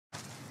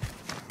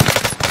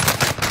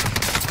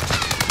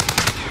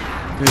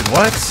Dude,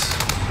 what?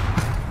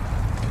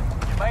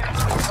 You made it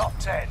to the top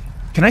 10.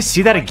 Can I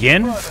see that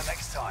again?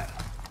 Next time.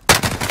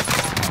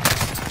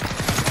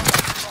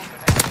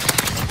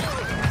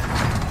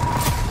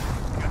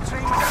 Your team is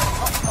in the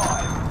top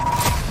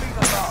 5. Be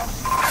the last.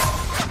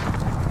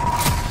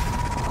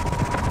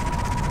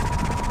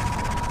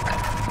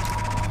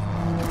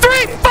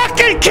 Three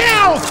fucking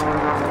kills!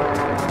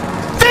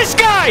 This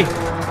guy!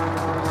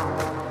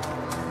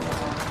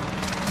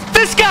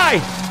 This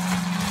guy!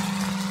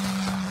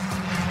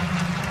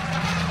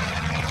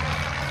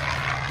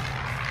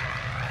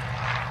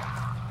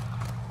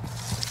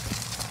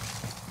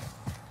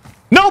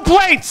 No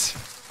plates!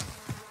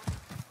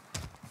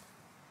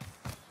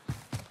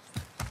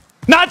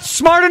 Not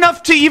smart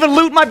enough to even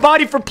loot my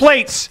body for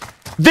plates.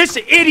 This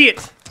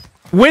idiot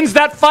wins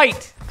that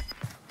fight.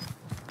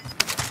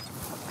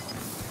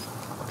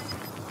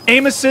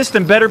 Aim assist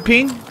and better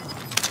ping?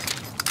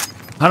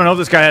 I don't know if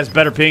this guy has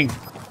better ping.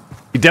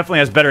 He definitely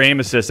has better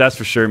aim assist, that's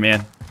for sure,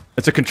 man.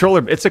 It's a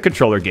controller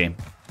game.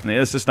 I mean,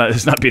 it's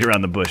not beat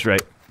around the bush,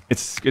 right?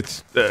 It's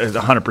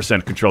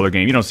 100% controller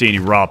game. You don't see any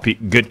you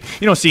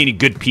don't see any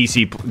good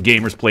PC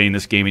gamers playing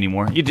this game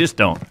anymore. You just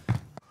don't.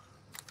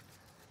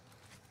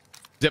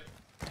 Zip.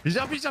 He's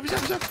up.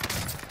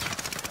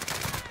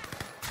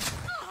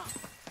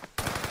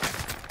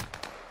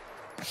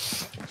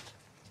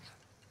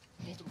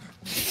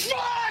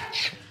 Fuck!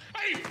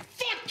 Hey,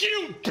 fuck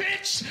you,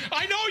 bitch!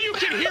 I know you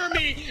can hear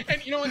me,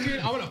 and you know what, dude?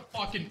 I'm gonna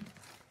fucking.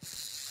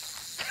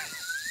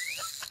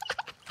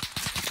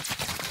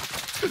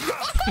 Oh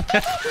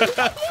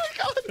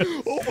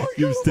my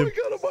god!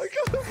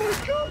 Oh my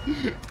god!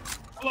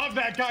 I love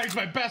that guy. He's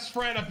my best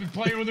friend. I've been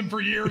playing with him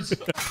for years.